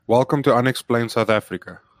Welcome to Unexplained South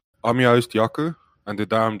Africa. I'm your host Yaku, and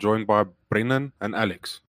today I'm joined by Brennan and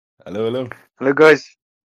Alex. Hello. Hello, guys.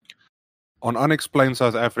 On Unexplained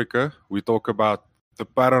South Africa, we talk about the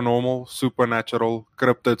paranormal, supernatural,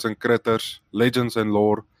 cryptids and critters, legends and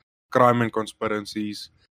lore, crime and conspiracies,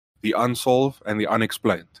 the unsolved and the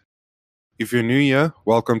unexplained. If you're new here,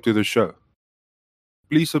 welcome to the show.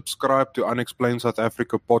 Please subscribe to Unexplained South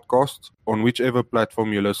Africa podcast on whichever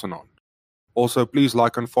platform you listen on. Also, please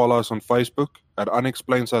like and follow us on Facebook at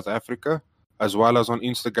Unexplained South Africa, as well as on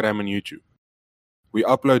Instagram and YouTube. We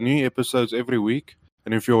upload new episodes every week,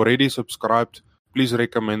 and if you're already subscribed, please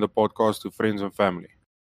recommend the podcast to friends and family.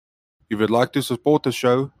 If you'd like to support the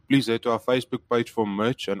show, please head to our Facebook page for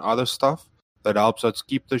merch and other stuff that helps us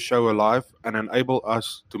keep the show alive and enable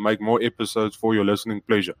us to make more episodes for your listening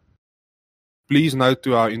pleasure. Please note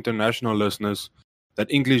to our international listeners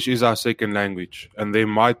that English is our second language, and there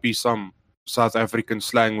might be some South African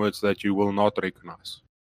slang words that you will not recognize.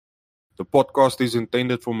 The podcast is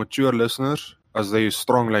intended for mature listeners as there is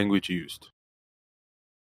strong language used.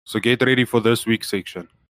 So get ready for this week's section.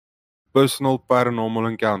 Personal Paranormal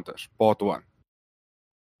Encounters, Part 1.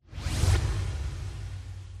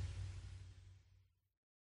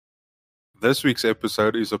 This week's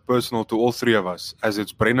episode is a personal to all three of us, as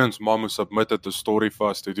it's Brennan's mom who submitted the story for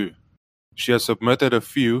us to do. She has submitted a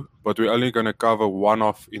few, but we're only going to cover one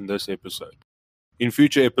off in this episode. In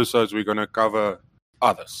future episodes, we're going to cover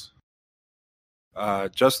others.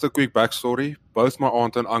 Just a quick backstory. Both my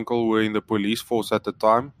aunt and uncle were in the police force at the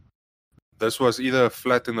time. This was either a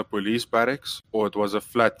flat in the police barracks or it was a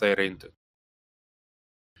flat they rented.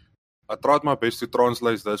 I tried my best to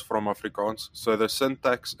translate this from Afrikaans, so the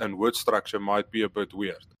syntax and word structure might be a bit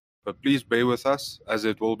weird. But please bear with us, as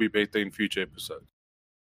it will be better in future episodes.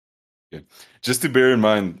 Okay. Just to bear in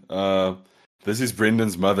mind, this is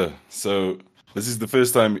Brendan's mother, so this is the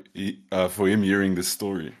first time for him hearing this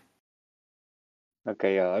story.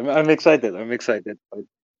 Okay, yeah, I'm excited. But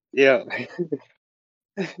yeah.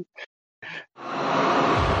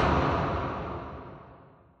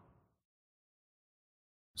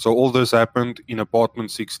 So all this happened in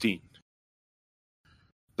apartment 16.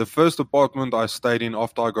 The first apartment I stayed in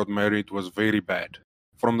after I got married was very bad.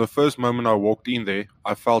 From the first moment I walked in there,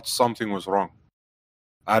 I felt something was wrong.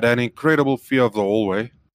 I had an incredible fear of the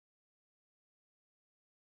hallway.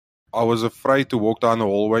 I was afraid to walk down the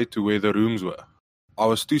hallway to where the rooms were. I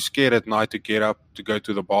was too scared at night to get up to go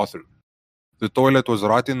to the bathroom. The toilet was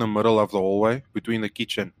right in the middle of the hallway, between the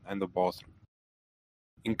kitchen and the bathroom.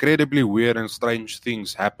 Incredibly weird and strange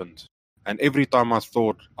things happened, and every time I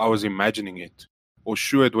thought I was imagining it, or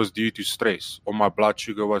sure it was due to stress, or my blood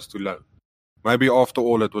sugar was too low. Maybe after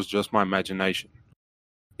all it was just my imagination.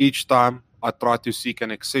 Each time I tried to seek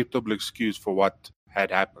an acceptable excuse for what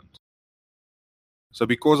had happened. So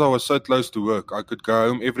because I was so close to work, I could go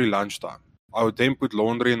home every lunchtime. I would then put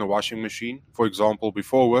laundry in the washing machine. For example,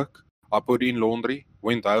 before work, I put in laundry,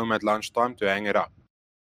 went home at lunchtime to hang it up.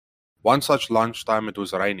 One such lunchtime it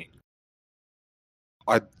was raining.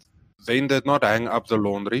 I then did not hang up the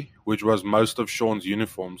laundry, which was most of Sean's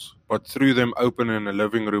uniforms, but threw them open in the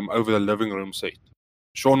living room over the living room set.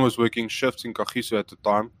 Sean was working shifts in Kagiso at the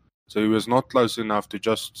time, so he was not close enough to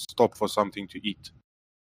just stop for something to eat.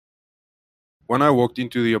 When I walked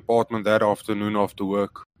into the apartment that afternoon after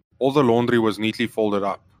work, all the laundry was neatly folded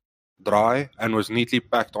up, dry, and was neatly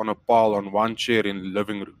packed on a pile on one chair in the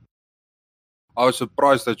living room. I was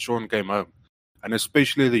surprised that Sean came home, and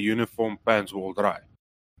especially the uniform pants were all dry,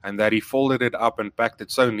 and that he folded it up and packed it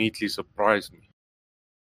so neatly surprised me.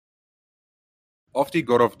 After he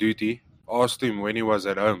got off duty, I asked him when he was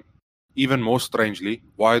at home. Even more strangely,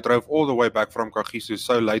 why he drove all the way back from Kagiso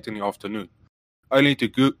so late in the afternoon, only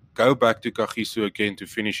to go back to Kagiso again to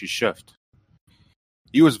finish his shift.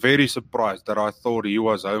 He was very surprised that I thought he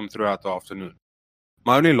was home throughout the afternoon.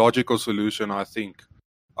 My only logical solution, I think,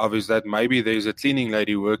 is that maybe there's a cleaning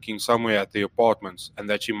lady working somewhere at the apartments and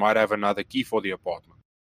that she might have another key for the apartment.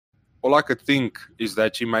 All I could think is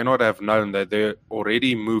that she may not have known that they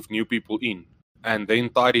already moved new people in and then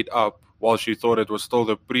tidied up while she thought it was still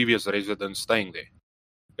the previous residents staying there.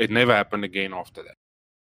 It never happened again after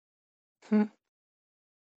that.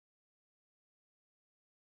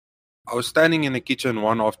 I was standing in the kitchen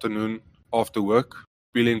one afternoon after work,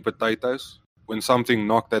 peeling potatoes, when something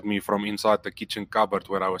knocked at me from inside the kitchen cupboard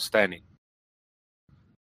where I was standing.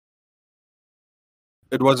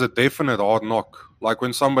 It was a definite hard knock, like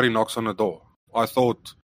when somebody knocks on a door. I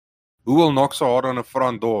thought, who will knock so hard on a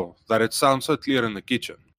front door that it sounds so clear in the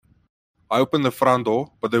kitchen? I opened the front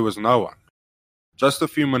door, but there was no one. Just a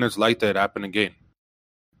few minutes later, it happened again.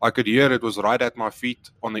 I could hear it was right at my feet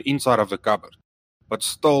on the inside of the cupboard. but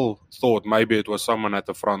still thought maybe it was someone at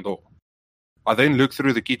the front door. I then looked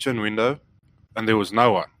through the kitchen window, and there was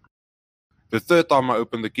no one. The third time I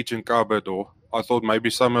opened the kitchen cupboard door, I thought maybe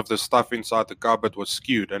some of the stuff inside the cupboard was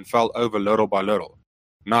skewed and fell over little by little.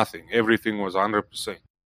 Nothing. Everything was 100%.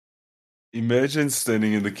 Imagine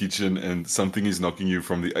standing in the kitchen and something is knocking you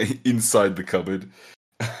from the inside the cupboard.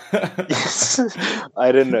 Yes.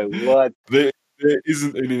 I don't know what. There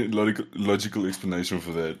isn't any logical explanation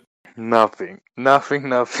for that. Nothing.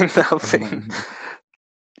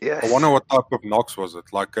 Yes. I wonder what type of knocks was it?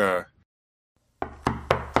 Like a...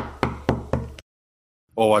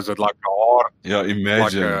 Or was it like a hard... Yeah,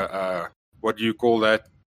 imagine. Like a... what do you call that?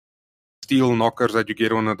 Steel knockers that you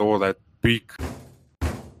get on the door, that big...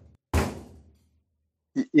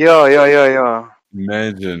 Yeah.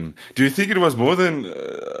 Imagine. Do you think it was more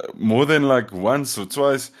than like once or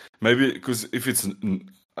twice? Maybe because if it's,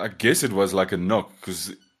 I guess it was like a knock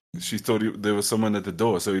because she thought there was someone at the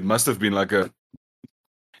door, so it must have been like a.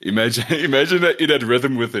 Imagine that it had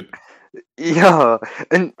rhythm with it. Yeah,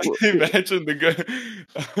 and Imagine the guy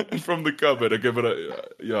from the cupboard. Okay, but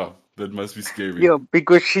yeah, that must be scary. yeah,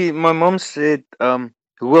 because my mom said,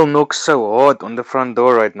 Will knock so hard on the front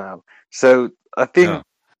door right now. So I think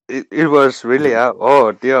Yeah. it was really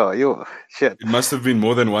hard. Yeah, shit. It must have been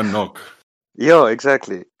more than one knock. Yeah,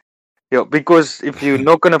 exactly. Yeah, because if you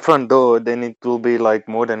knock on a front door, then it will be like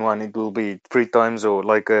more than one. It will be 3 times or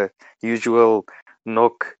like a usual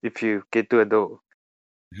knock if you get to a door.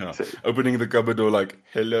 Yeah. So- Opening the cupboard door like,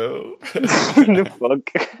 hello. The fuck?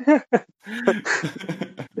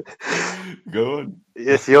 Go on.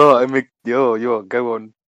 Yes, yeah, go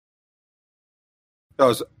on.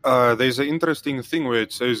 There's an interesting thing where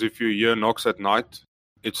it says if you hear knocks at night,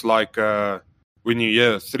 it's like when you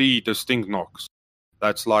hear 3 distinct knocks.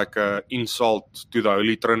 That's like an insult to the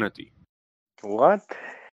Holy Trinity. What?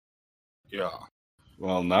 Yeah.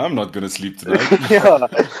 Well, now I'm not gonna sleep tonight. Yeah,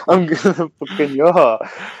 I'm gonna fucking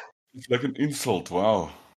It's like an insult. Wow.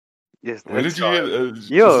 Yes, Where did that's you hear?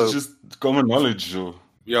 Yo. This is just common knowledge. Or...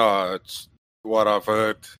 Yeah, it's what I've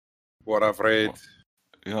heard, what I've read.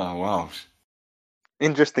 Yeah, wow.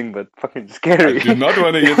 interesting, but fucking I scary. do not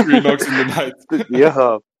want to hear 3 knocks in the night.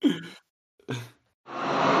 Yeah.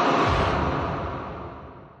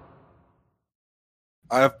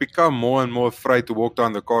 I have become more and more afraid to walk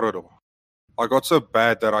down the corridor. I got so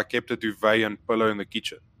bad that I kept a duvet and pillow in the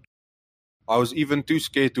kitchen. I was even too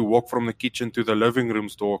scared to walk from the kitchen to the living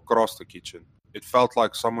room's door across the kitchen. It felt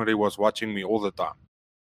like somebody was watching me all the time.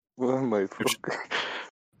 Oh my fuck.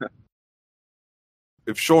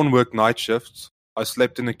 If Sean worked night shifts, I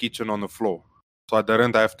slept in the kitchen on the floor, so I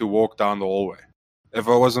didn't have to walk down the hallway. If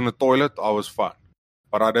I was in the toilet, I was fine,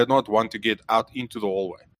 but I did not want to get out into the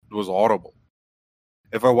hallway. It was horrible.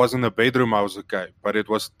 If I was in the bedroom, I was okay, but it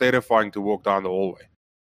was terrifying to walk down the hallway.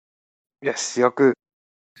 Yes, Yaku.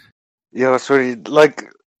 Yeah, sorry.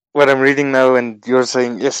 Like what I'm reading now, and you're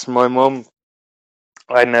saying, yes, my mom.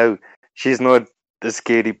 I know she's not a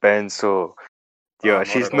scaredy pants, so yeah, Not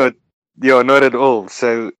she's at all. not. Yeah, not at all.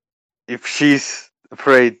 So if she's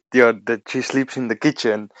afraid, yeah, that she sleeps in the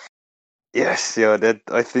kitchen. Yes, yeah, that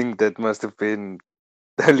I think that must have been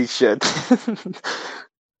holy shit.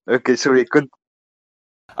 Okay, sorry.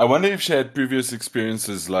 I wonder if she had previous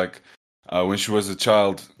experiences, like when she was a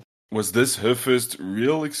child. Was this her first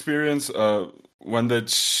real experience, one that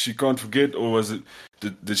she can't forget, or was it?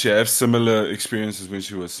 Did she have similar experiences when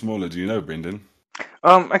she was smaller? Do you know, Brendan?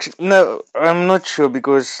 Actually, no, I'm not sure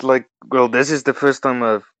because, like, well, this is the first time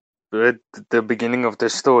I've read the beginning of the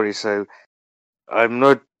story, so I'm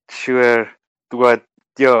not sure what.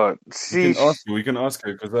 Yeah, see. We can ask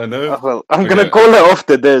her because I know. Well, I'm Okay. gonna call her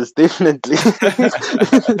after this, definitely.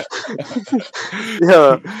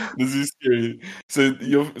 Yeah. This is scary. So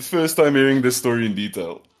your first time hearing this story in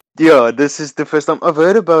detail. Yeah, this is the first time I've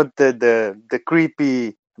heard about the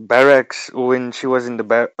creepy barracks when she was in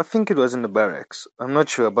the I think it was in the barracks. I'm not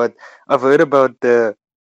sure, but I've heard about the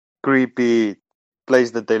creepy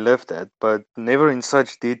place that they lived at, but never in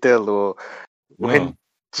such detail or when Wow.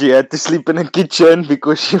 she had to sleep in a kitchen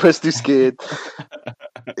because she was too scared.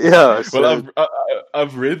 Yeah. So, Well,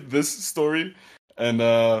 I've read this story, and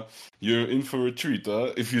you're in for a treat,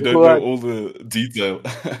 huh? If you don't know What? all the detail.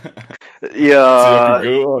 So yeah. you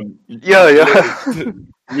can go on. Yeah.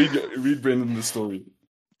 Read Brendan the story.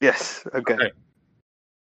 Yes. Okay. Okay.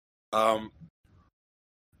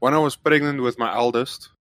 When I was pregnant with my eldest,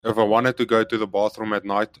 if I wanted to go to the bathroom at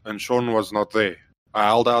night and Sean was not there, I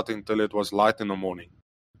held out until it was light in the morning.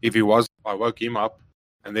 If he was, I woke him up,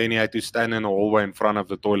 and then he had to stand in the hallway in front of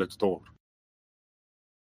the toilet's door.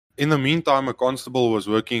 In the meantime, a constable was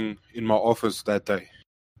working in my office that day.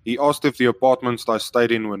 He asked if the apartments I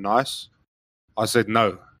stayed in were nice. I said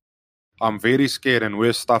no. I'm very scared and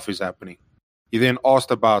weird stuff is happening. He then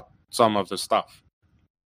asked about some of the stuff.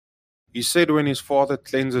 He said when his father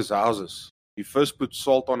cleanses houses, he first puts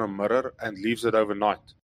salt on a mirror and leaves it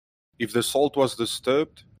overnight. If the salt was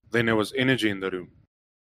disturbed, then there was energy in the room.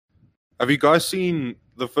 Have you guys seen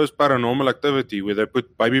the first Paranormal Activity where they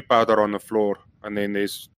put baby powder on the floor and then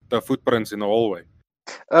there's the footprints in the hallway?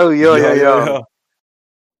 Oh, yeah. yeah.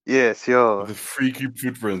 Yes, yeah. The freaky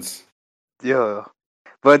footprints. Yeah.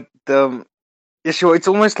 But, yeah, sure, it's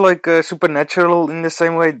almost like Supernatural in the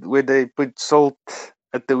same way where they put salt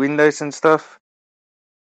at the windows and stuff.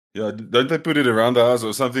 Yeah, don't they put it around the house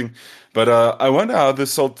or something? But I wonder how the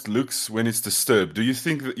salt looks when it's disturbed. Do you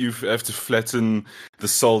think that you have to flatten the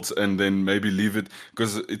salt and then maybe leave it?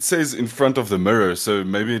 Because it says in front of the mirror. So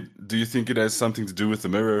maybe, do you think it has something to do with the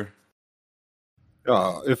mirror?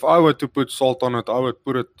 Yeah, if I were to put salt on it, I would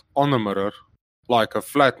put it on the mirror, like a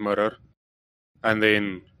flat mirror, and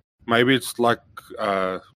then maybe it's like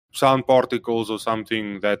sound particles or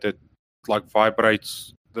something that it like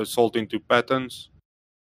vibrates the salt into patterns.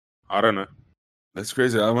 I don't know. That's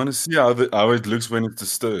crazy. I want to see how it looks when it's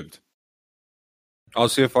disturbed. I'll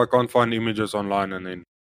see if I can't find images online and then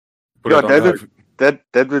put Yeah, it on.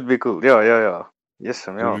 that would be cool. Yeah. Yes,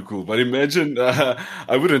 That yeah. would be cool. But imagine,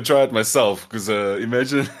 I wouldn't try it myself because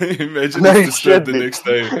imagine No it's disturbed the shit. next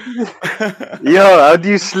day. Yeah, how do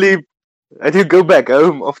you sleep? How do you go back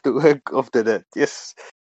home after work after that? Yes.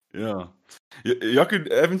 Yeah.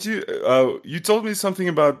 Jakub, haven't you? You told me something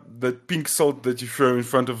about that pink salt that you throw in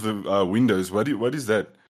front of the windows. What is that?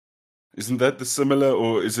 Isn't that the similar,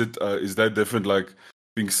 or is that different? Like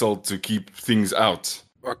pink salt to keep things out.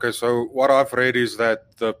 Okay, so what I've read is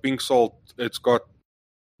that the pink salt, it's got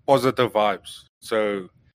positive vibes. So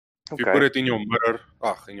if you put it in your mirror,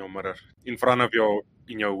 in front of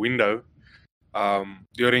in your window,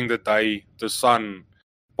 during the day, the sun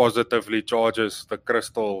positively charges the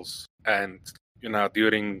crystals, and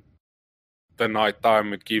during the night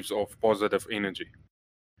time, it gives off positive energy.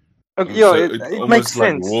 Okay, So yeah, it it almost makes like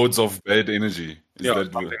sense. wards off bad energy. Is Yeah,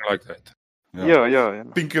 that something like that. Yeah.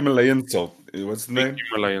 Pink Himalayan salt. What's the name? Pink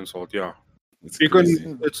Himalayan salt, yeah. It's You crazy.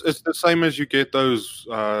 can. It's the same as you get those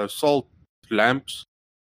salt lamps.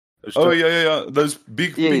 It's Oh just, yeah. Those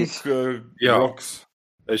big Yes. pink Yeah. rocks.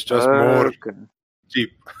 It's just more Okay.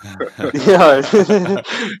 cheap. Yeah.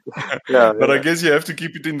 Yeah. But I guess you have to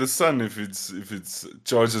keep it in the sun if it's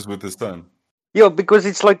charges with the sun. Yeah, because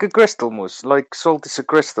it's like a crystal mousse. Like salt is a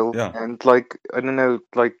crystal, Yeah. and like I don't know,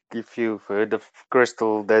 like if you've heard of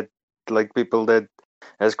crystal that like people that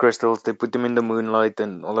has crystals, they put them in the moonlight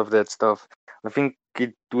and all of that stuff. I think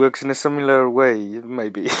it works in a similar way,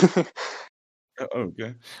 maybe.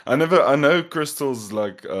 Okay. I know crystals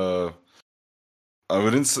like I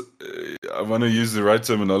wouldn't I want to use the right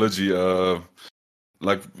terminology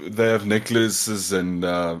like they have necklaces and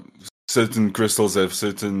certain crystals have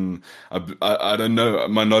certain I don't know,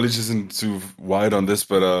 my knowledge isn't too wide on this,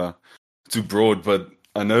 but too broad, but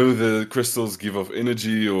I know the crystals give off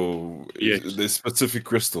energy, or Yes. there's specific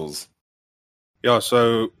crystals. Yeah.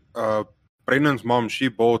 So Brennan's mom, she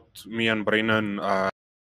bought me and Brennan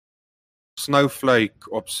snowflake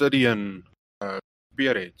obsidian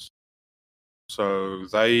spearheads. So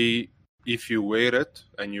if you wear it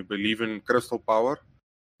and you believe in crystal power,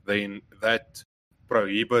 then that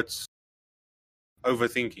prohibits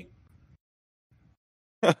overthinking.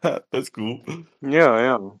 That's cool.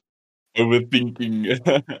 Yeah.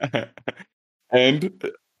 Overthinking. And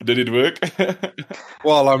did it work?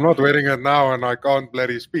 Well, I'm not wearing it now and I can't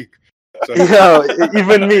bloody speak. So Yeah,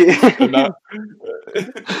 even me. So now-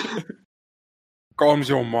 calms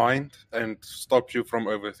your mind and stops you from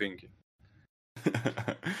overthinking.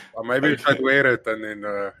 Or maybe you should wear it and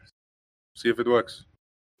then see if it works.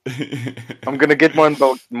 I'm gonna get mine,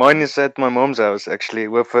 but mine is at my mom's house actually,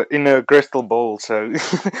 with in a crystal bowl. So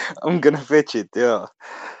I'm gonna fetch it. Yeah,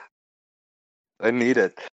 I need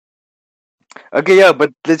it. Okay, yeah,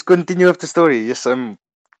 but let's continue with the story. Yes, I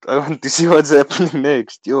want to see what's happening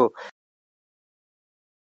next. Yo.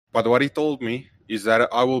 But what he told me is that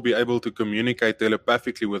I will be able to communicate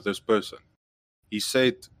telepathically with this person. He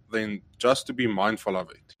said, then just to be mindful of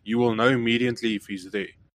it. You will know immediately if he's there.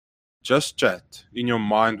 Just chat in your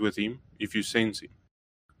mind with him if you sense him.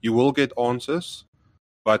 You will get answers,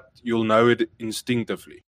 but you'll know it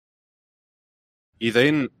instinctively. He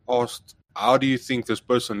then asked, how do you think this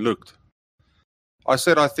person looked? I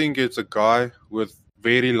said, I think it's a guy with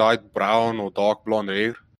very light brown or dark blonde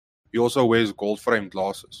hair. He also wears gold-framed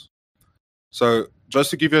glasses. So just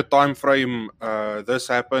to give you a time frame, this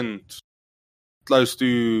happened close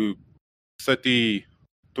to 30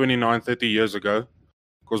 29, 30 years ago,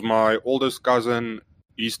 because my oldest cousin,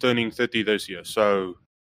 he's turning 30 this year. So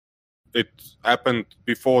it happened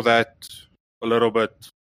before that a little bit,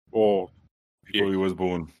 or Before he was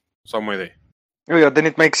born. somewhere there. Oh yeah, then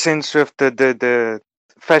it makes sense with the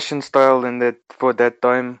fashion style and that for that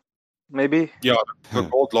time, maybe. Yeah, the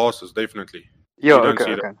gold glasses, definitely. Yeah, You don't okay,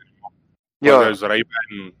 see okay. that. Yeah, Those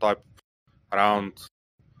Ray-Ban type round.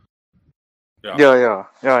 Yeah. yeah.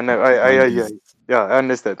 No, yeah, 90s. yeah. I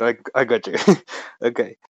understand. I got you.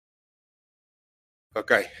 Okay.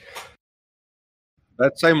 Okay.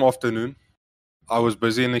 That same afternoon, I was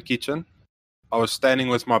busy in the kitchen. I was standing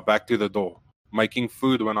with my back to the door, making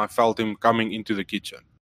food when I felt him coming into the kitchen.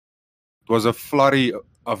 It was a flurry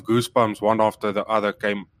of goosebumps, one after the other,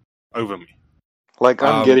 came over me. Like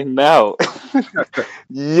I'm Um, getting now.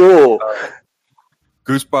 Yo.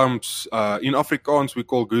 Goosebumps, in Afrikaans, we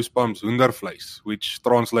call goosebumps hoendervleis, which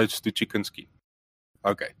translates to chicken skin.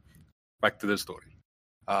 Okay, back to the story.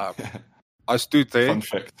 I stood there. Fun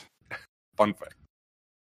fact. Fun fact.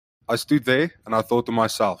 I stood there and I thought to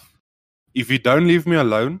myself, if you don't leave me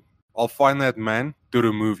alone, I'll find that man to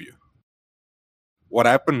remove you. What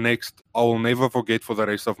happened next, I will never forget for the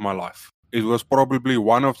rest of my life. It was probably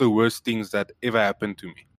one of the worst things that ever happened to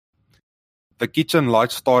me. The kitchen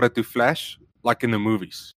lights started to flash like in the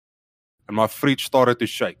movies, and my fridge started to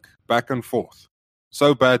shake back and forth,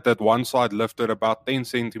 so bad that one side lifted about 10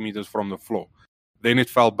 centimeters from the floor. Then it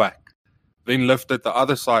fell back, then lifted the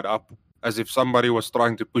other side up as if somebody was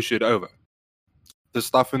trying to push it over. The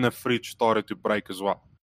stuff in the fridge started to break as well.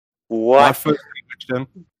 My What? first reaction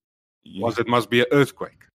was it must be an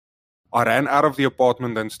earthquake. I ran out of the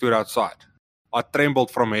apartment and stood outside. I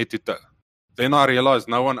trembled from head to toe. Then I realized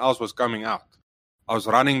no one else was coming out. I was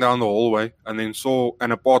running down the hallway and then saw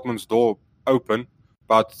an apartment's door open,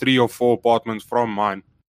 about 3 or 4 apartments from mine.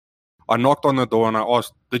 I knocked on the door and I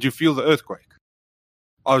asked, "Did you feel the earthquake?"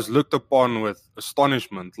 I was looked upon with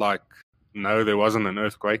astonishment, like, no, there wasn't an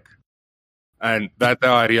earthquake. And that's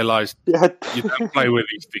how I realized What? you don't play with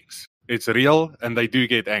these things. It's real and they do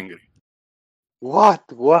get angry. What?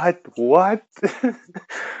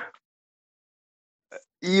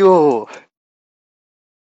 Yo.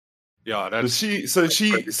 Yeah, So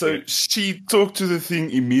she talked to the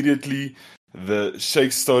thing immediately. The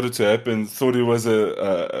shakes started to happen. Thought it was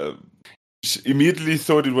she immediately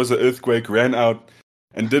thought it was an earthquake. Ran out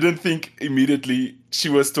and didn't think immediately she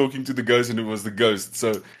was talking to the ghost and it was the ghost.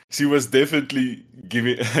 So she was definitely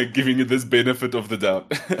giving it this benefit of the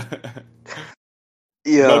doubt,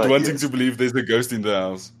 Yeah. not wanting Yes. to believe there's a ghost in the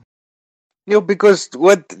house. Because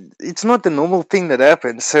it's not the normal thing that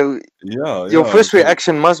happens. So Yeah, your yeah. first So,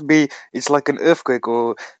 reaction must be it's like an earthquake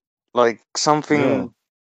or like something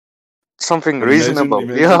reasonable.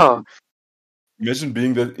 Yeah. Imagine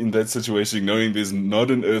being in that situation, knowing there's not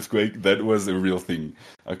an earthquake. That was a real thing.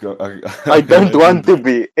 I don't want to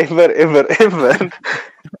be ever.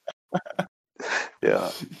 Yeah.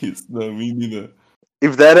 Yes, no, me neither.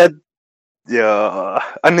 If that had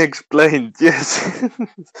unexplained, yes.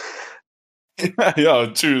 Yeah,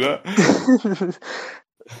 true. That.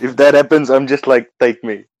 If that happens, I'm just like, take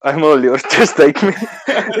me. I'm all yours. Just take me.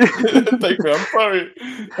 Take me. I'm sorry.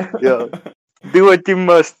 Yeah. Do what you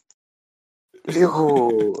must.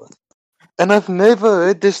 Yo. And I've never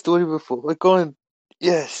heard this story before. I can't.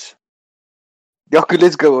 Yes. Okay,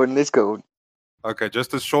 let's go on. Okay,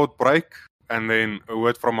 just a short break and then a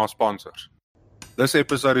word from our sponsors. This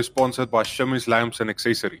episode is sponsored by Shimmy's Lamps and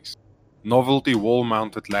Accessories, novelty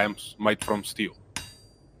wall-mounted lamps made from steel.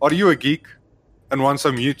 Are you a geek and want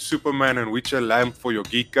some huge Superman and Witcher lamp for your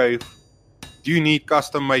geek cave? Do you need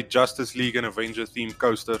custom-made Justice League and Avenger themed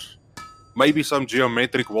coasters? Maybe some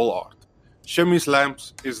geometric wall art? Shimmy's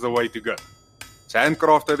Lamps is the way to go. It's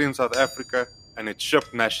handcrafted in South Africa and it's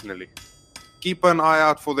shipped nationally. Keep an eye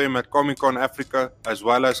out for them at Comic-Con Africa as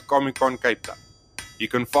well as Comic-Con Cape Town. You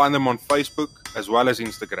can find them on Facebook as well as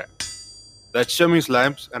Instagram. That's Shimmy's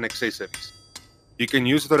Lamps and Accessories. You can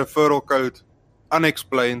use the referral code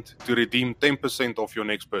UNEXPLAINED to redeem 10% off your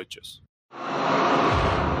next purchase.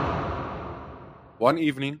 One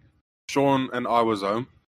evening, Sean and I was home.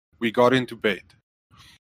 We got into bed.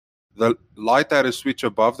 The light had a switch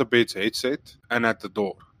above the bed's headset and at the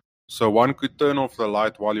door, so one could turn off the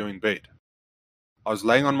light while you're in bed. I was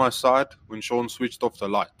laying on my side when Sean switched off the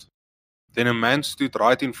light. Then a man stood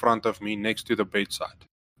right in front of me next to the bedside.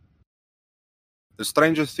 The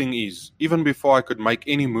strangest thing is, even before I could make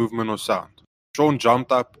any movement or sound, Sean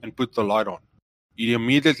jumped up and put the light on. He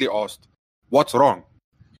immediately asked, "What's wrong?"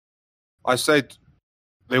 I said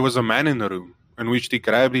there was a man in the room, in which he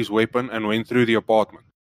grabbed his weapon and went through the apartment.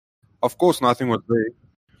 Of course nothing was there.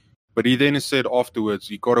 But he then said afterwards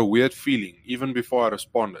he got a weird feeling even before I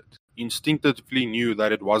responded. He instinctively knew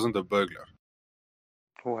that it wasn't a burglar.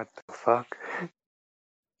 What the fuck?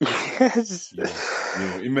 Yes.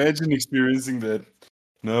 Yo, imagine experiencing that.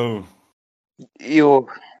 No. Yo.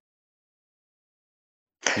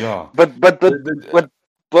 Yeah. But The- what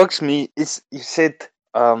bugs me is you said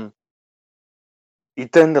he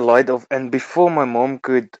turned the light off, and before my mom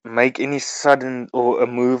could make any sudden or a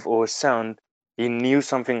move or a sound, he knew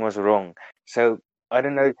something was wrong. So I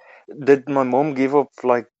don't know, did my mom give up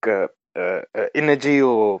like energy,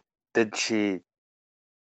 or did she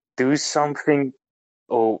do something,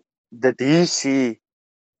 or did he see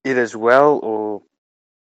it as well, or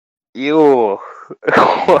yo,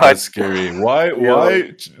 what? That's scary. Why?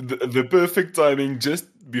 Yo, The perfect timing just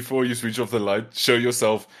before you switch off the light? Show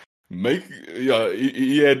yourself. Make he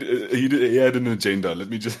had an agenda. Let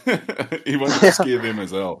me just he wanted to scare them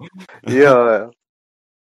as well. yeah,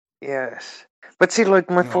 yes. But see, like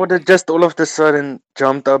my Yeah. father just all of a sudden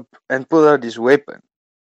jumped up and pulled out his weapon.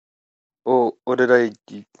 Or did I?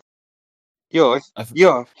 Yeah, I, th-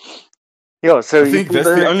 yeah, yeah. So I he think pulled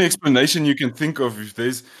that's the out. only explanation you can think of.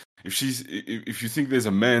 If you think there's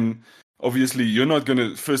a man, obviously you're not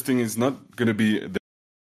gonna. First thing is not gonna be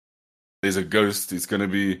there's a ghost. It's gonna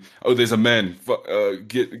be there's a man.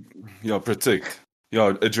 Protect.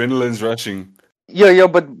 Yeah, adrenaline's rushing. Yeah.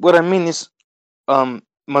 But what I mean is,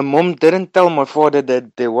 my mom didn't tell my father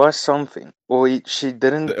that there was something, or she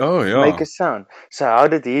didn't Oh make yeah. a sound. So how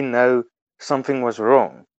did he know something was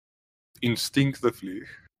wrong? Instinctively.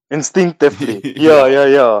 Instinctively. Yeah.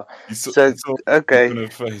 Yeah. He saw, So he saw it okay. on her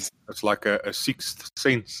face. It's like a sixth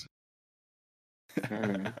sense.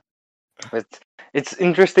 Mm. But it's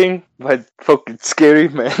interesting, but fuck, it's scary,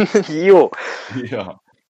 man. Yo, Yeah.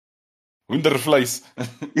 Wondervleis.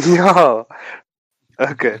 yeah.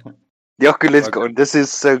 Okay. The Oculus Okay. gone. This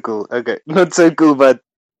is so cool. Okay, not so cool, but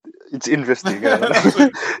it's interesting.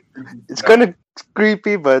 It's kind of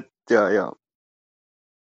creepy, but yeah.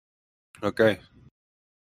 Okay.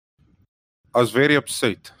 I was very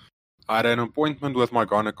upset. I had an appointment with my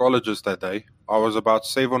gynecologist that day. I was about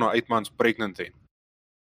 7 or 8 months pregnant then.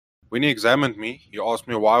 When he examined me, he asked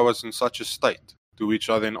me why I was in such a state, to which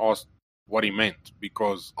I then asked what he meant,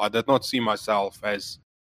 because I did not see myself as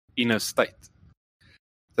in a state.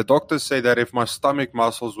 The doctor said that if my stomach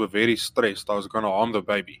muscles were very stressed, I was going to harm the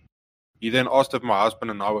baby. He then asked if my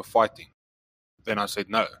husband and I were fighting. Then I said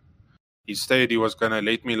no. He said he was going to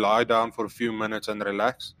let me lie down for a few minutes and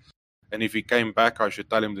relax, and if he came back, I should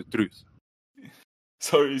tell him the truth.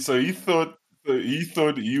 So he thought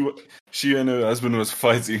she and her husband was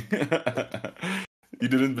fighting. He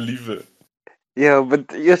didn't believe it. Yeah, but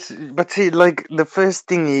yes, but see, like the first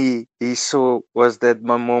thing he saw was that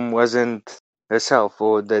my mom wasn't herself,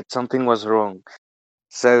 or that something was wrong.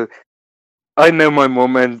 So I know my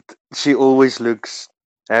mom, and she always looks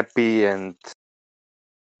happy, and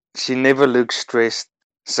she never looks stressed.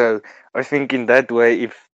 So I think in that way,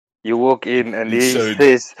 if you walk in and It he showed.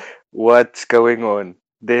 says what's going on,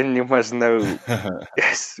 then you must know.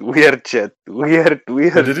 Yes, weird shit. Weird.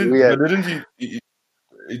 But didn't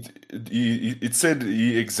it said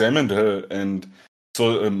he examined her and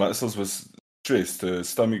saw her muscles was stressed, her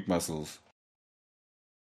stomach muscles.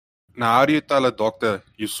 Now, how do you tell a doctor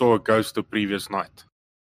you saw a ghost the previous night?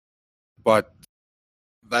 But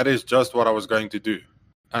that is just what I was going to do.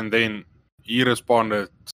 And then he responded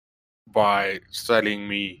by telling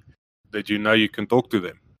me that you can talk to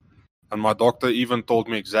them. And my doctor even told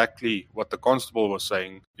me exactly what the constable was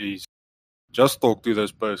saying is just talk to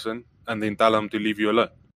this person and then tell them to leave you alone.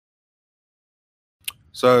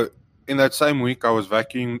 So in that same week, I was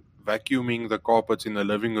vacuuming the carpets in the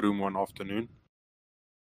living room one afternoon.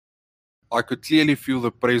 I could clearly feel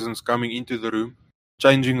the presence coming into the room,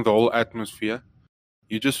 changing the whole atmosphere.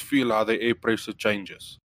 You just feel how the air pressure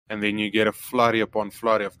changes, and then you get a flurry upon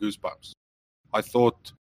flurry of goosebumps. I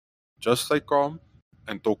thought, just stay calm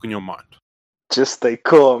and talk in your mind. Just stay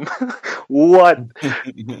calm. What?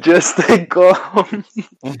 Just stay calm.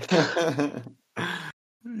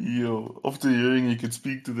 Yo, after hearing you could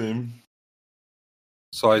speak to them.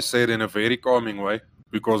 So I said in a very calming way,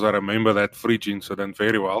 because I remember that fridge incident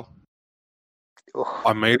very well.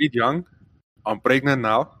 I'm married young, I'm pregnant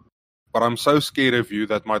now, but I'm so scared of you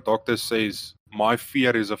that my doctor says my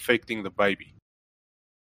fear is affecting the baby.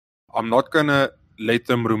 I'm not gonna let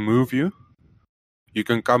them remove you. You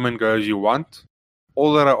can come and go as you want.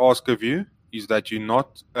 All that I ask of you is that you're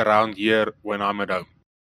not around here when I'm at home.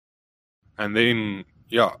 And then,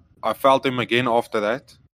 I felt him again after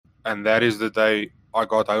that. And that is the day I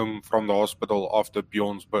got home from the hospital after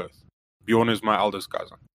Bjorn's birth. Bjorn is my eldest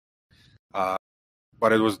cousin.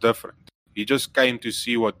 but it was different. He just came to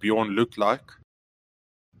see what Bjorn looked like.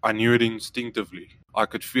 I knew it instinctively. I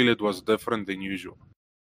could feel it was different than usual.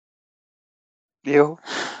 Yo.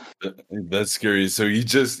 That's scary. So he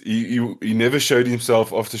never showed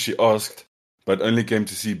himself after she asked, but only came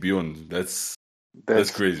to see Bjorn. That's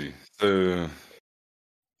crazy. So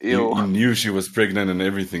he knew she was pregnant and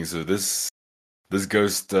everything. So this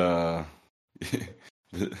ghost. And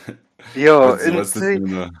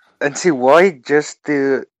see why just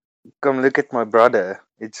to come look at my brother.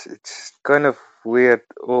 It's kind of weird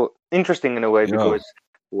or interesting in a way, because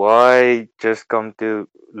why just come to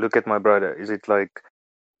look at my brother? Is it like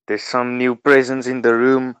there's some new presence in the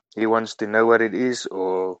room, he wants to know what it is,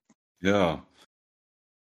 or I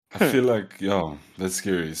feel like that's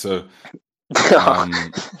scary. So so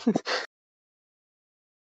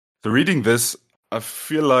reading this, I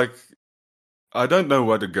feel like I don't know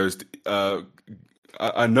what a ghost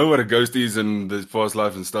I know what a ghost is in the past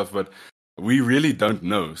life and stuff, but we really don't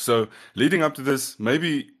know. So leading up to this,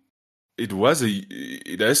 maybe it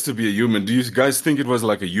has to be a human. Do you guys think it was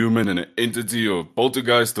like a human and an entity or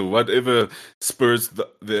poltergeist or whatever spirits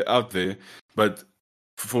they're out there? But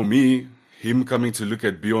for me, him coming to look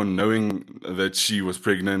at Bjorn, knowing that she was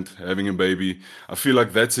pregnant, having a baby, I feel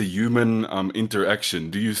like that's a human interaction.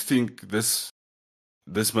 Do you think this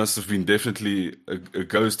must have been definitely a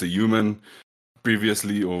ghost, a human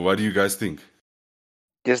previously, or what do you guys think?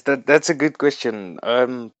 Yes, that's a good question.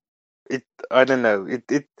 I don't know.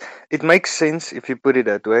 It makes sense if you put it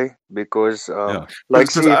that way, because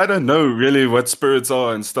because I don't know really what spirits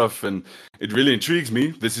are and stuff, and it really intrigues me.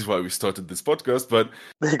 This is why we started this podcast, but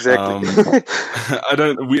exactly.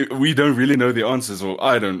 We don't really know the answers, or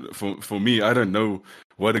I don't. For me, I don't know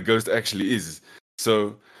what a ghost actually is.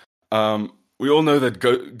 So we all know that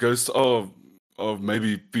ghosts are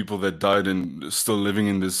maybe people that died and still living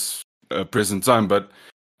in this present time, but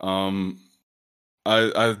I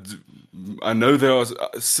know there are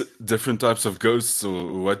different types of ghosts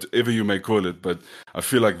or whatever you may call it, but I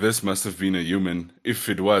feel like this must have been a human if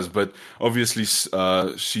it was. But obviously,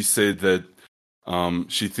 she said that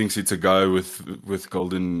she thinks it's a guy with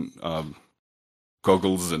golden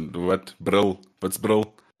goggles and what's brill?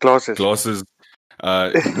 Glasses.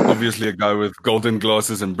 Obviously a guy with golden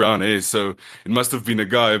glasses and brown hair, so it must have been a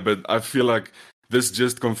guy. But I feel like this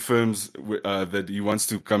just confirms that he wants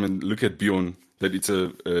to come and look at Bjorn, that it's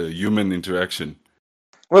a human interaction.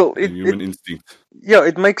 Well, human instinct. Yeah,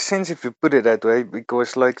 it makes sense if you put it that way,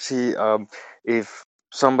 because if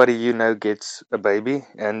somebody gets a baby,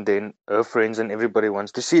 and then her friends and everybody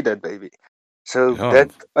wants to see that baby, so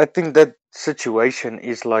that I think that situation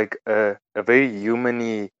is like a very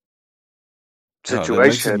human-y situation. That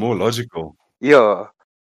makes it more logical. Yeah,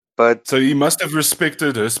 but so he must have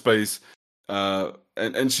respected her space.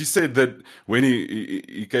 And she said that when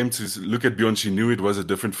he came to look at Bjorn, she knew it was a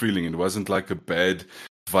different feeling. It wasn't like a bad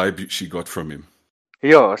vibe she got from him.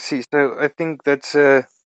 Yeah, see, so I think that's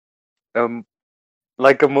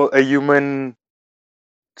like a human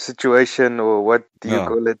situation, or what do you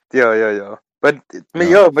call it? Yeah. But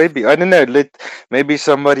maybe I don't know. Maybe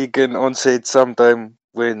somebody can answer it sometime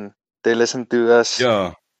when they listen to us.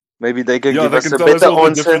 Yeah, maybe they can give they us can a tell better us all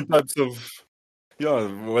answer. The different types of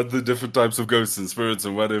what the different types of ghosts and spirits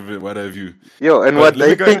and what have you. Yeah, and what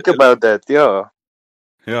they think about that.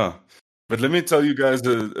 Yeah. But let me tell you guys.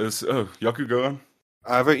 Yaku, go on.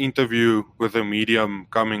 I have an interview with a medium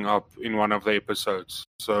coming up in one of the episodes.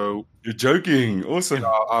 So you're joking? Awesome.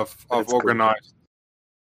 Yeah, I've organized,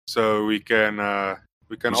 so we can.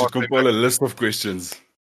 We should compile a list of questions.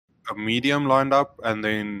 A medium lined up, and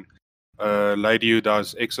then a lady who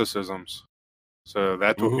does exorcisms. So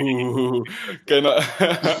that will be. Can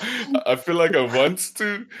I feel like I want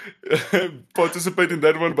to participate in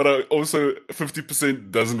that one, but I also 50%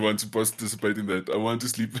 doesn't want to participate in that. I want to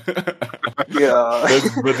sleep. Yeah.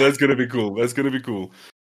 But that's gonna be cool. That's gonna be cool.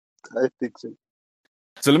 I think so.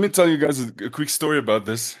 So let me tell you guys a quick story about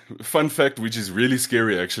this. Fun fact, which is really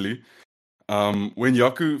scary actually. When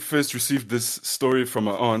Yaku first received this story from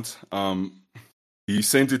my aunt, he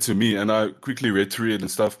sent it to me, and I quickly read through it and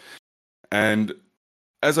stuff. And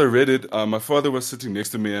as I read it, my father was sitting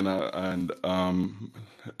next to me, and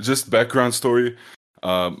just background story.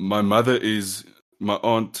 My mother is my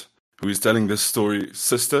aunt who is telling this story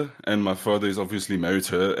sister, and my father is obviously married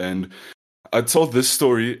to her. And I told this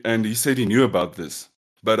story, and he said he knew about this.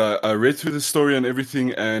 But I read through the story and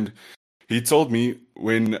everything, and he told me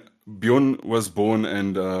when Bjorn was born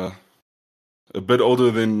and a bit older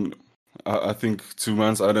than I think 2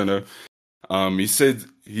 months, I don't know. He said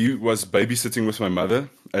he was babysitting with my mother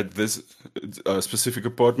at this specific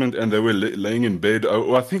apartment, and they were laying in bed.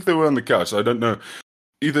 Or I think they were on the couch. I don't know.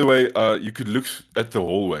 either way, you could look at the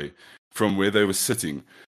hallway from where they were sitting,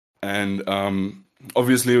 and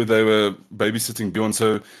obviously they were babysitting Bjorn.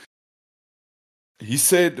 So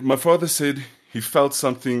my father said he felt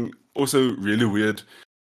something also really weird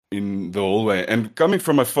in the hallway. And coming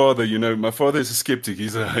from my father, my father is a skeptic.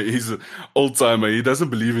 He's an old timer. He doesn't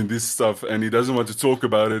believe in this stuff, and he doesn't want to talk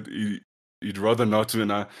about it. He'd rather not to.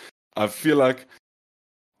 And I feel like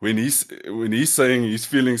when he's saying he's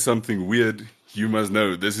feeling something weird, you must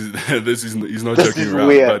know this is he's not This joking is around.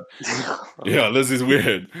 weird. But yeah, this is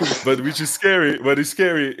weird. But which is scary. What is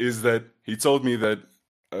scary is that he told me that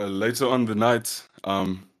later on the night,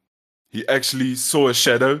 he actually saw a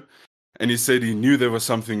shadow, and he said he knew there was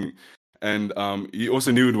something, and he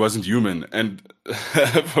also knew it wasn't human. And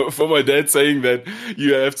for my dad saying that,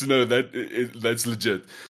 you have to know that that's legit.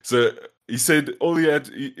 So he said all he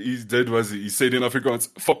did was he said in Afrikaans,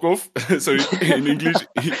 "Fuck off." So in English,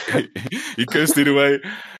 he cursed it away.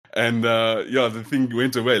 And the thing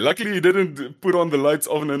went away. Luckily, he didn't put on the lights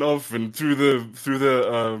on and off and through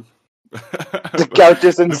the The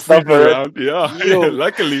couches and the stuff food around. Yeah, Yo.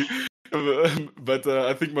 luckily. But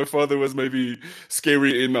I think my father was maybe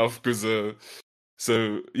scary enough because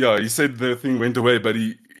he said the thing went away, but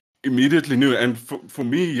he immediately knew. And for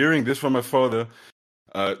me, hearing this from my father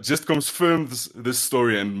just confirms this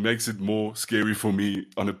story and makes it more scary for me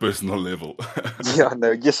on a personal level. Yeah,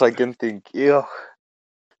 no, yes, I can think. Yeah.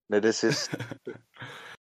 No, this is.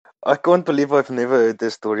 I can't believe I've never heard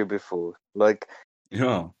this story before. Like,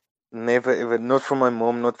 Yeah. never ever. Not from my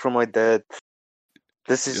mom, not from my dad.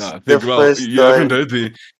 This is Yeah, I the think, well, first you haven't time.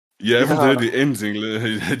 heard the ending.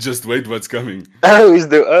 Just wait what's coming. Oh,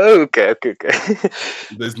 okay.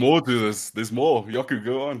 There's more to this. There's more. Yaku,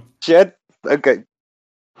 go on. Chat. Okay.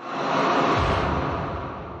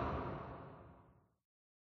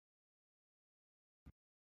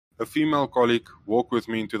 A female colleague walked with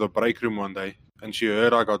me into the break room one day, and she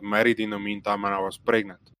heard I got married in the meantime and I was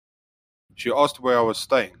pregnant. She asked where I was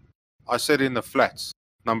staying. I said in the flats,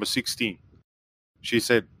 number 16. She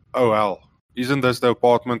said, "Oh hell, isn't this the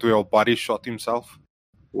apartment where your buddy shot himself?"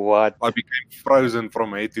 What? I became frozen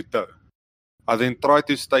from head to toe. I then tried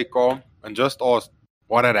to stay calm and just asked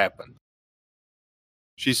what had happened.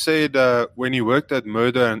 She said when he worked at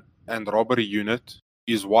murder and robbery unit,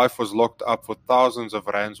 his wife was locked up for thousands of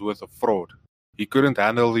rands worth of fraud. He couldn't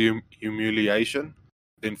handle the humiliation,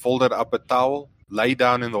 then folded up a towel, lay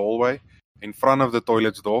down in the hallway in front of the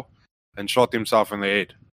toilet's door, and shot himself in the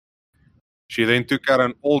head. She then took out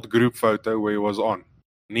an old group photo where he was on.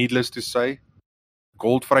 Needless to say,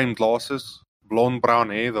 gold-framed glasses, blonde brown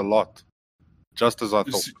hair, the lot. Just as I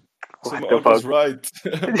thought. So my the aunt was fuck? right.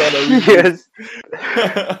 Yes.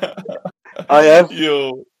 I have.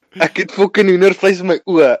 Yo. Ek het fucking hoendervleis in my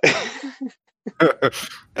oë.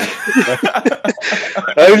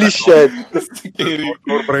 Holy shit. Scary.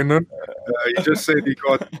 Or Brendan, he just said he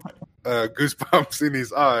got goosebumps in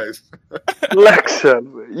his eyes. Lekker.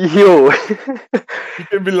 Yo. You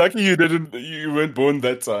can be lucky you weren't born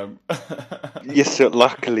that time. Yes, sir,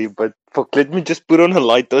 luckily, but fuck, let me just put on a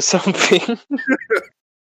light or something.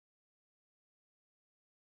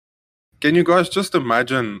 Can you guys just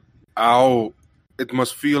imagine how it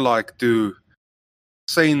must feel like to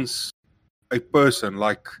sense a person?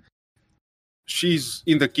 Like, she's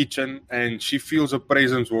in the kitchen and she feels a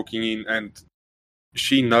presence walking in and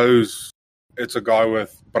she knows it's a guy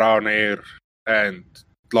with brown hair and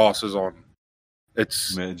glasses on.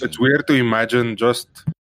 It's weird to imagine just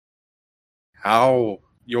how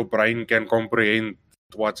your brain can comprehend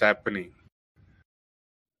what's happening.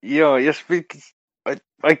 Yeah, yes,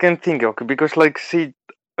 I can think, okay, because like, see,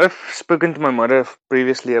 I've spoken to my mother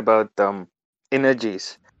previously about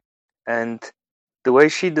energies, and the way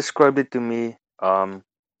she described it to me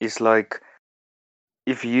is like,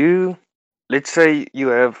 if you, let's say you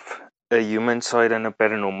have a human side and a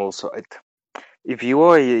paranormal side. If you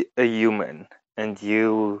are a human and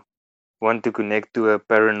you want to connect to a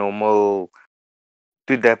paranormal,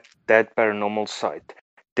 to that paranormal side,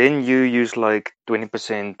 then you use like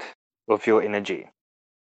 20% of your energy.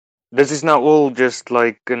 This is now all just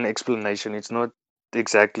like an explanation. It's not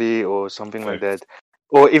exactly or something like that.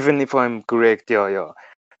 Or even if I'm correct, yeah.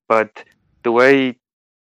 But the way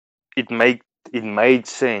it made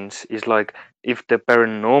sense is like, if the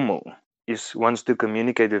paranormal wants to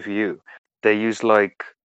communicate with you, they use like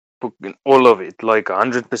all of it, like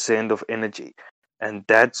 100% of energy, and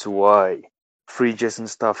that's why fridges and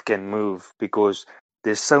stuff can move, because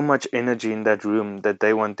there's so much energy in that room that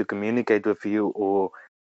they want to communicate with you. Or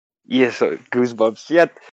yes, goosebumps.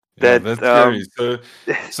 Yet that that's scary.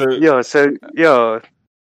 So yeah.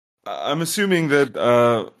 I'm assuming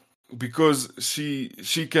that because she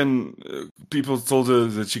can people told her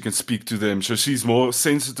that she can speak to them, so she's more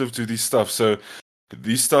sensitive to this stuff. So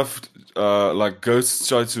these stuff like ghosts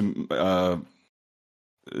try to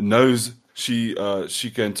knows she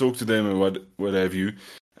can talk to them and what have you,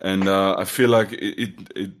 and I feel like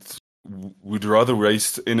it would rather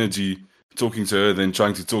waste energy talking to her than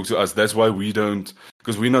trying to talk to us. That's why we don't,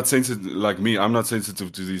 because we're not sensitive. Like me, I'm not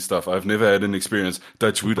sensitive to these stuff. I've never had an experience.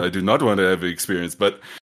 Touch wood, I do not want to have an experience, but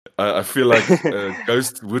I feel like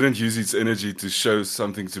Ghost wouldn't use its energy to show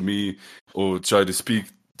something to me or try to speak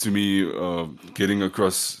to me, getting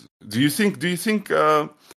across. Do you think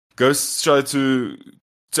ghosts try to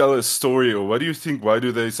tell a story, or what do you think? Why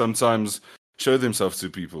do they sometimes show themselves to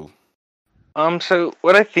people? So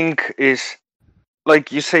what I think is,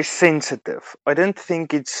 like you say, sensitive. I don't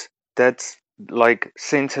think it's that's like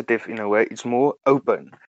sensitive in a way. It's more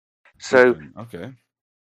open. So Okay.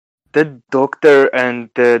 the doctor and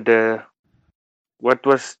the what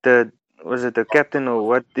was it the captain or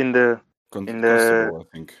what in the Constable,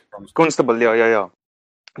 I think. constable? Yeah.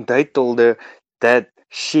 They told her that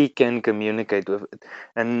she can communicate with it,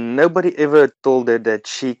 and nobody ever told her that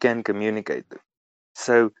she can communicate.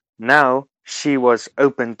 So now she was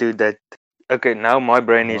open to that. Okay, now my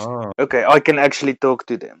brain is okay. I can actually talk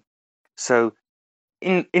to them. So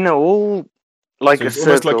in a whole like So a it's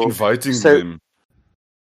almost like circle. inviting So them,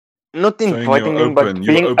 not showing inviting you're them, but open.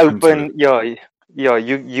 You're being open to it. open. Yeah.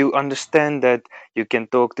 You understand that you can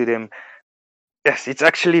talk to them. Yes, it's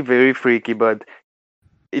actually very freaky, but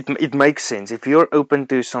it makes sense if you're open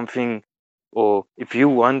to something, or if you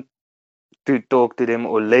want to talk to them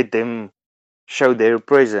or let them show their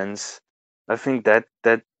presence. I think that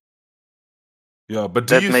Yeah, but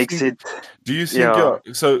that makes it. do you think Yeah.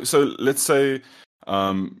 so let's say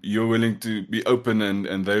you're willing to be open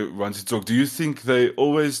and they want to talk. Do you think they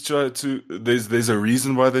always try to there's a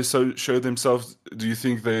reason why they show themselves? Do you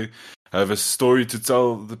think they have a story to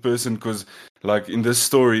tell the person? Because like in this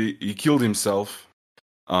story he killed himself.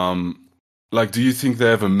 Like, do you think they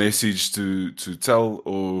have a message to tell,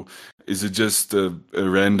 or is it just a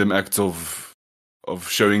random act of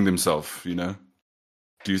showing themselves, you know?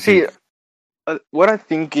 Do you See, think what I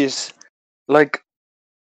think is, like,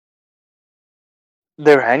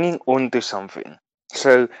 they're hanging on to something.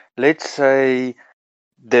 So let's say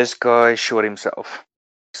this guy shot himself.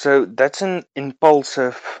 So that's an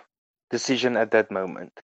impulsive decision at that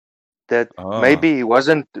moment. That maybe he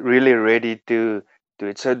wasn't really ready to do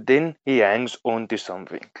it. So then he hangs on to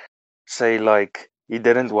something. Say like he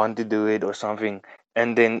didn't want to do it or something.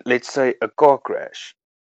 And then let's say a car crash.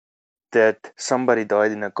 That somebody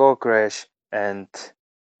died in a car crash and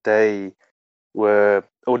they were,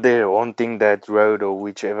 or they're haunting that road or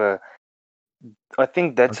whichever. I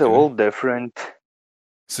think that's a okay whole different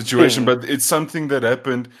situation, thing. but it's something that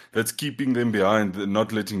happened that's keeping them behind and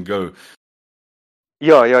not letting go.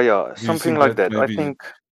 Yeah. Do you Something think like that that. I maybe? think.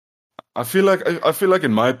 I feel like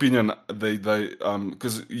in my opinion they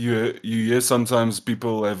because you hear sometimes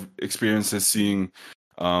people have experiences seeing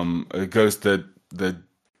a ghost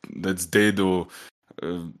that's dead or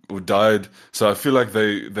died. So I feel like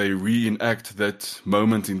they reenact that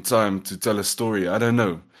moment in time to tell a story. I don't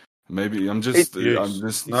know. Maybe I'm just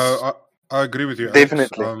Yes. No, I agree with you, Alex.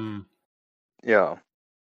 Definitely. Yeah.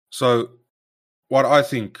 So what I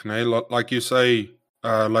think, like you say,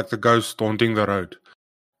 like the ghost haunting the road.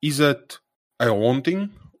 Is it a haunting,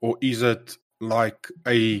 or is it like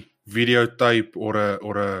a videotape or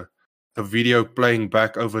a video playing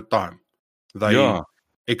back over time? They yeah.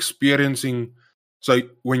 experiencing. So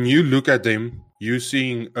when you look at them, you're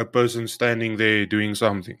seeing a person standing there doing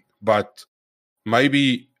something, but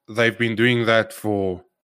maybe they've been doing that for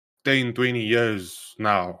 10, 20 years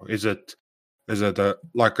now. Is it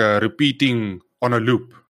like a repeating on a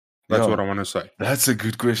loop? That's what Yeah. I want to say. That's a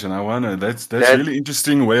good question. I wonder. That's That. really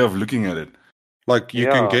interesting way of looking at it. Like you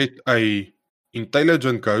can Yeah. get a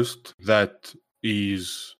intelligent ghost that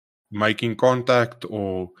is making contact,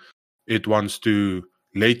 or it wants to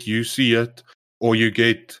let you see it, or you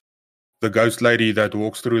get the ghost lady that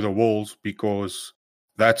walks through the walls because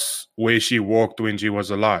that's where she walked when she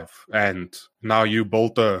was alive, and now you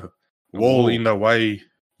built a wall in the way.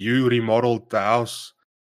 You remodeled the house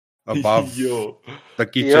above Yo. the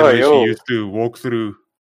kitchen Yeah. where she Yo. used to walk through,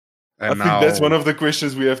 I and think that's one now of the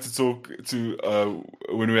questions we have to talk to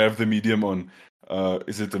when we have the medium on.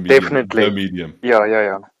 Is it the medium? The Definitely. medium.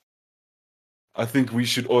 Yeah. I think we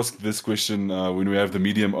should ask this question when we have the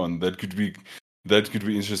medium on. That could be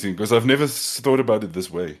interesting because I've never thought about it this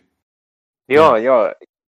way. Yeah.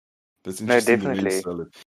 That's No, interesting the way you definitely. sell it.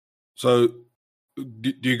 So,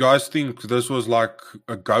 do you guys think this was like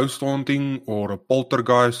a ghost haunting or a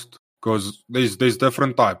poltergeist? because there's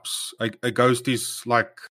different types. A ghost is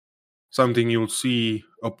like something you'll see.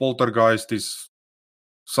 A poltergeist is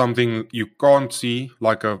something you can't see,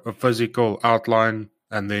 like a physical outline,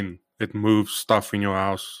 and then it moves stuff in your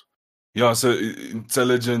house. Yeah, so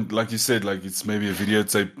intelligent, like you said, like it's maybe a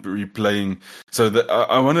videotape replaying. So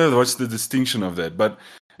I wonder what's the distinction of that. But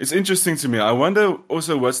it's interesting to me. I wonder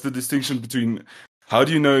also what's the distinction between how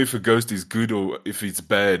do you know if a ghost is good or if it's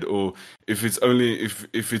bad, or if it's only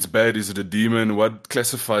if it's bad, is it a demon? What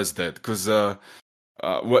classifies that? Because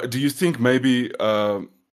what do you think? Maybe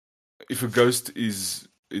if a ghost is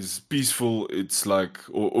peaceful, it's like,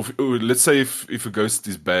 or let's say if a ghost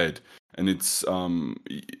is bad and it's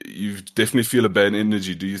you definitely feel a bad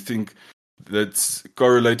energy. Do you think that's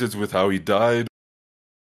correlated with how he died?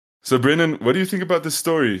 So Brennan, what do you think about this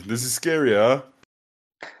story? This is scary, huh?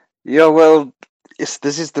 Yeah, well,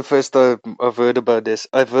 this is the first time I've heard about this.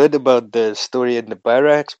 I've heard about the story in the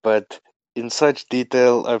barracks, but in such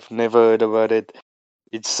detail, I've never heard about it.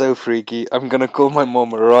 It's so freaky. I'm gonna call my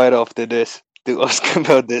mom right after this to ask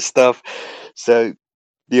about this stuff. So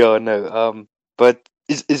yeah, no. But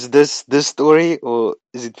is this story, or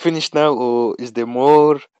is it finished now, or is there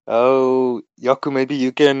more? Oh, Yaku, maybe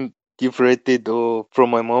you can give read it or from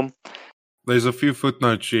my mom. There's a few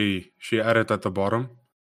footnotes she added at the bottom,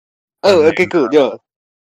 Oh, and okay, then cool. Yeah.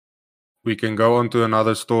 we can go on to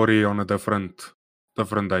another story on a different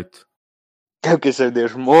date. Okay, so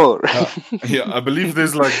there's more. Yeah, I believe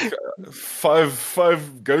there's like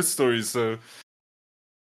five ghost stories. So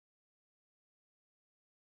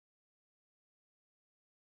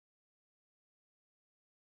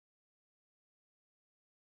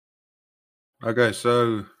Okay,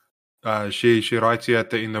 so she writes here at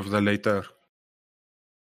the end of the letter.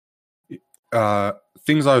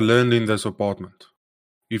 Things I learned in this apartment.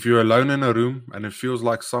 If you're alone in a room and it feels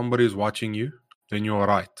like somebody is watching you, then you're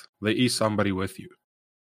right. There is somebody with you.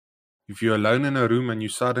 If you're alone in a room and you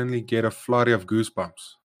suddenly get a flurry of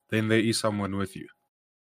goosebumps, then there is someone with you.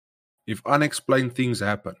 If unexplained things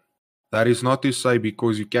happen, that is not to say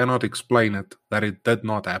because you cannot explain it that it did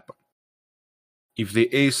not happen. If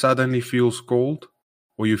the air suddenly feels cold,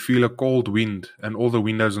 or you feel a cold wind and all the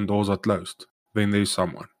windows and doors are closed, then there's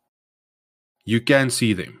someone. You can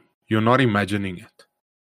see them. You're not imagining it.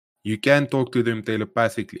 You can talk to them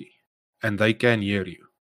telepathically, and they can hear you.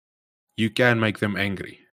 You can make them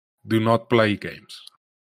angry. Do not play games.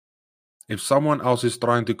 If someone else is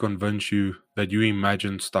trying to convince you that you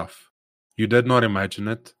imagined stuff, you did not imagine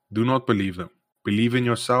it, do not believe them. Believe in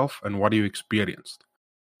yourself and what you experienced.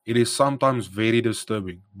 It is sometimes very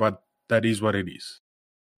disturbing, but that is what it is.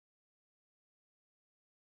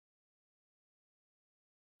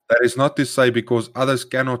 That is not to say because others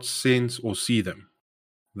cannot sense or see them,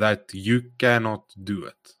 that you cannot do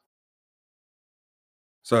it.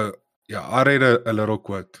 So, yeah, I read a little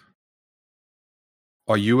quote.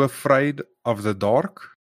 Are you afraid of the dark?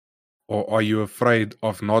 Or are you afraid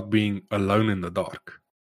of not being alone in the dark?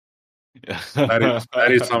 That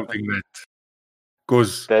is something that,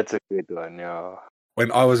 because That's a good one. Yeah.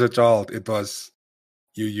 when I was a child, it was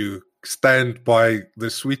you stand by the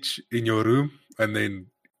switch in your room and then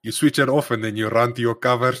you switch it off and then you run to your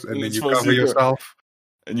covers and then it's you for cover secret. yourself.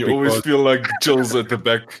 And you always Because, feel like chills at the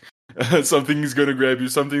back. Something is gonna grab you.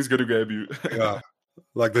 Something's gonna grab you. yeah,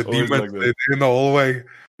 like the Always demons like that. they're in the hallway.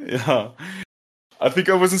 Yeah. I think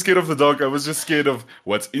I wasn't scared of the dark. I was just scared of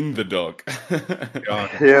what's in the dark. Yeah,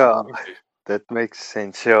 Yeah, that makes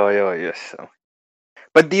sense. Yeah, yes.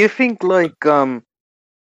 But do you think I've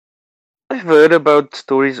heard about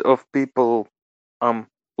stories of people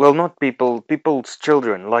well, not people, people's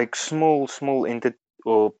children, like small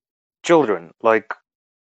or children, like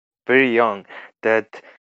very young, that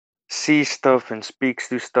see stuff and speaks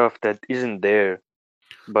to stuff that isn't there.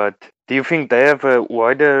 But do you think they have a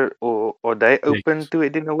wider, or they open yes, to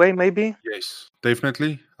it in a way, maybe? yes,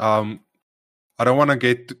 definitely. I don't want to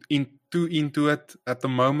get too into it at the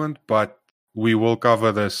moment, but we will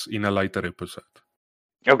cover this in a later episode.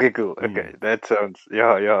 Okay, cool. Ooh, Okay, that sounds,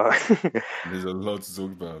 yeah. there's a lot to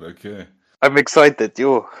talk about. Okay. I'm excited.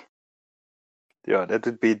 Yo, yeah, that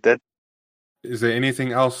would be that. Is there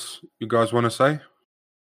anything else you guys want to say?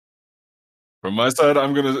 From my side,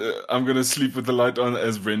 I'm gonna sleep with the light on,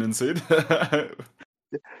 as Brennan said.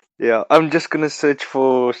 Yeah, I'm just gonna search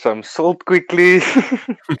for some salt quickly.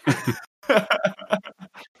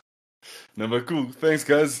 No, but cool. Thanks,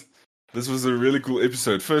 guys. This was a really cool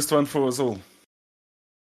episode. First one for us all.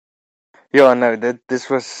 Yeah, no, that this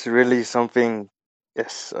was really something.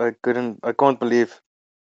 Yes, I can't believe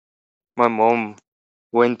my mom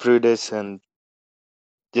went through this, and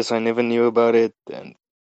yes, I never knew about it, and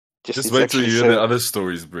Just Just it's wait till actually you hear the so. other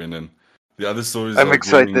stories, Brendan. The other stories I'm are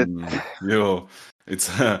excited. getting, yo, it's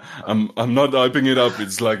I'm not hyping it up.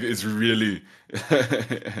 It's like it's really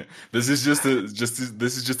this is just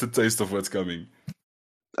a taste of what's coming.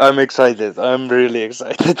 I'm excited. I'm really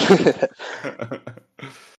excited.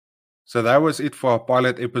 So that was it for our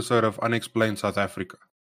pilot episode of Unexplained South Africa.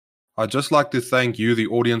 I'd just like to thank you, the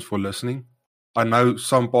audience, for listening. I know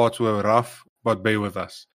some parts were rough, but bear with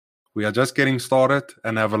us. We are just getting started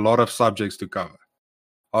and have a lot of subjects to cover.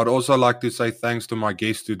 I'd also like to say thanks to my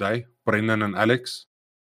guests today, Brendan and Alex.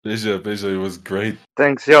 Pleasure. It was great.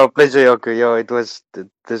 Thanks. Yeah, pleasure, Yoko. Yeah,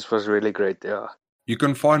 this was really great. Yeah. You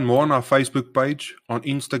can find more on our Facebook page, on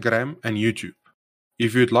Instagram, and YouTube.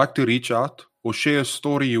 If you'd like to reach out or share a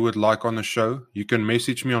story you would like on the show, you can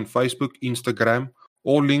message me on Facebook, Instagram.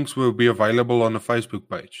 All links will be available on the Facebook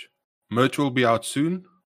page. Merch will be out soon.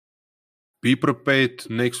 Be prepared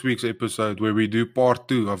next week's episode where we do part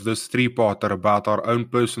 2 of this 3-parter about our own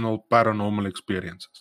personal paranormal experiences.